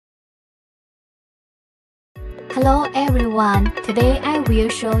Hello everyone, today I will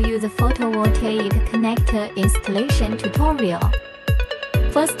show you the photovoltaic connector installation tutorial.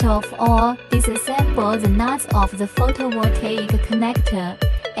 First of all, disassemble the nuts of the photovoltaic connector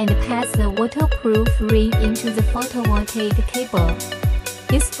and pass the waterproof ring into the photovoltaic cable.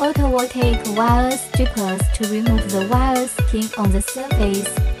 Use photovoltaic wire strippers to remove the wire skin on the surface,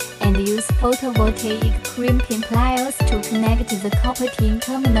 and use photovoltaic crimping pliers to connect the copper tin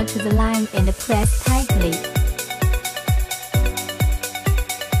terminal to the line and press tightly.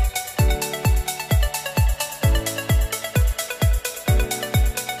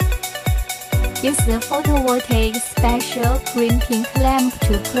 Use the photovoltaic special crimping clamp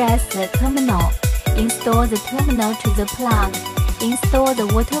to press the terminal. Install the terminal to the plug. Install the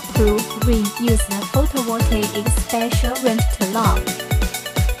waterproof ring. Use the photovoltaic special wrench to lock.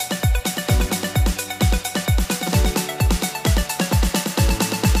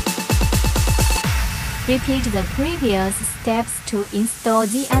 Repeat the previous steps to install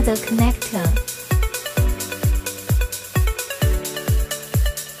the other connector.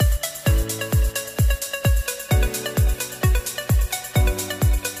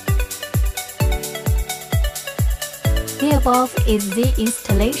 The above is the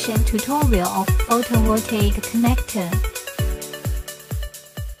installation tutorial of photovoltaic connector.